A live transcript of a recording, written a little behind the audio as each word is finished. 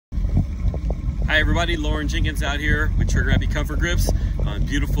Hi everybody, Lauren Jenkins out here with Trigger Happy Comfort Grips on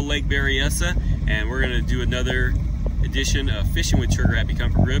beautiful Lake Berryessa, and we're going to do another edition of Fishing with Trigger Happy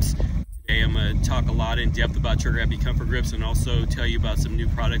Comfort Grips. Today I'm going to talk a lot in depth about Trigger Happy Comfort Grips and also tell you about some new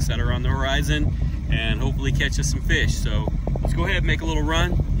products that are on the horizon and hopefully catch us some fish. So let's go ahead and make a little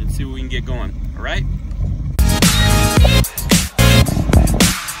run and see what we can get going. All right?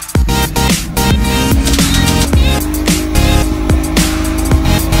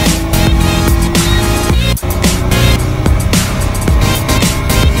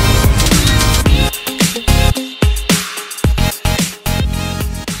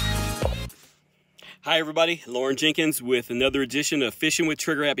 Hi everybody, Lauren Jenkins with another edition of Fishing with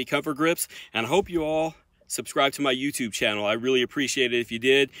Trigger Happy Comfort Grips, and I hope you all subscribe to my YouTube channel. I really appreciate it if you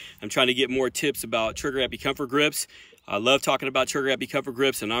did. I'm trying to get more tips about Trigger Happy Comfort Grips. I love talking about Trigger Happy Comfort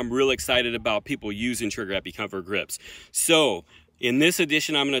Grips, and I'm real excited about people using Trigger Happy Comfort Grips. So in this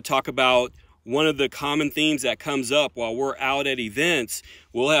edition, I'm going to talk about one of the common themes that comes up while we're out at events.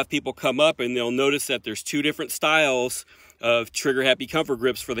 We'll have people come up and they'll notice that there's two different styles of Trigger Happy Comfort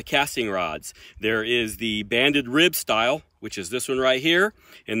Grips for the casting rods. There is the banded rib style, which is this one right here,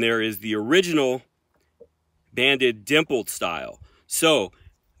 and there is the original banded dimpled style. So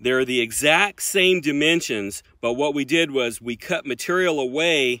they're the exact same dimensions, but what we did was we cut material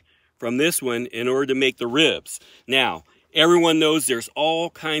away from this one in order to make the ribs. Now, everyone knows there's all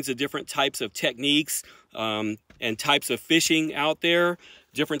kinds of different types of techniques and types of fishing out there,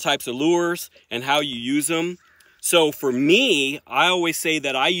 different types of lures and how you use them. So for me, I always say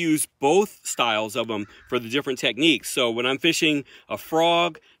that I use both styles of them for the different techniques. So when I'm fishing a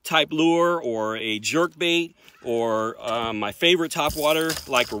frog type lure or a jerk bait or my favorite topwater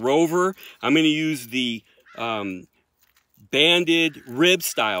like a rover, I'm going to use the banded rib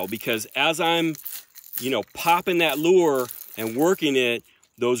style, because as I'm, popping that lure and working it,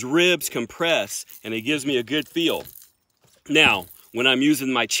 those ribs compress and it gives me a good feel. Now, when I'm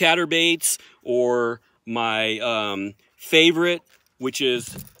using my chatterbaits or my favorite, which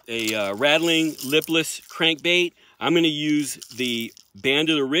is a rattling lipless crankbait, I'm going to use the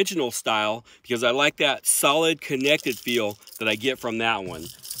banded original style because I like that solid connected feel that I get from that one.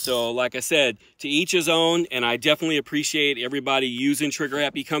 So like I said, to each his own, and I definitely appreciate everybody using Trigger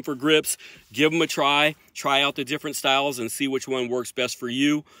Happy Comfort Grips. Give them a try out the different styles and see which one works best for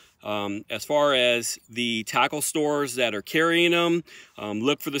you. As far as the tackle stores that are carrying them,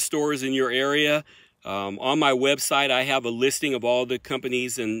 look for the stores in your area. On my website, I have a listing of all the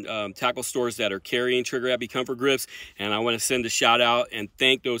companies and tackle stores that are carrying Trigger Happy Comfort Grips, and I want to send a shout out and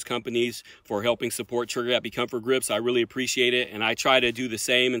thank those companies for helping support Trigger Happy Comfort Grips. I really appreciate it, and I try to do the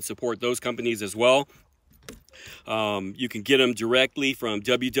same and support those companies as well. You can get them directly from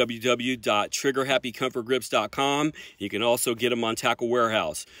www.triggerhappycomfortgrips.com. You can also get them on Tackle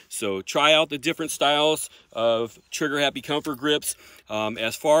Warehouse. So try out the different styles of Trigger Happy Comfort Grips.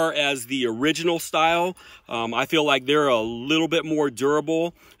 As far as the original style, I feel like they're a little bit more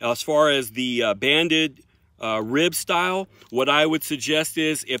durable. As far as the banded rib style, what I would suggest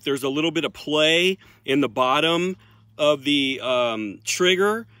is if there's a little bit of play in the bottom of the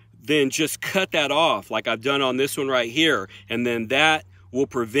trigger, then just cut that off like I've done on this one right here, and then that will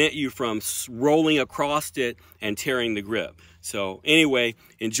prevent you from rolling across it and tearing the grip. So anyway,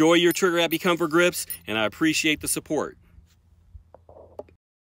 enjoy your Trigger Happy Comfort Grips, and I appreciate the support.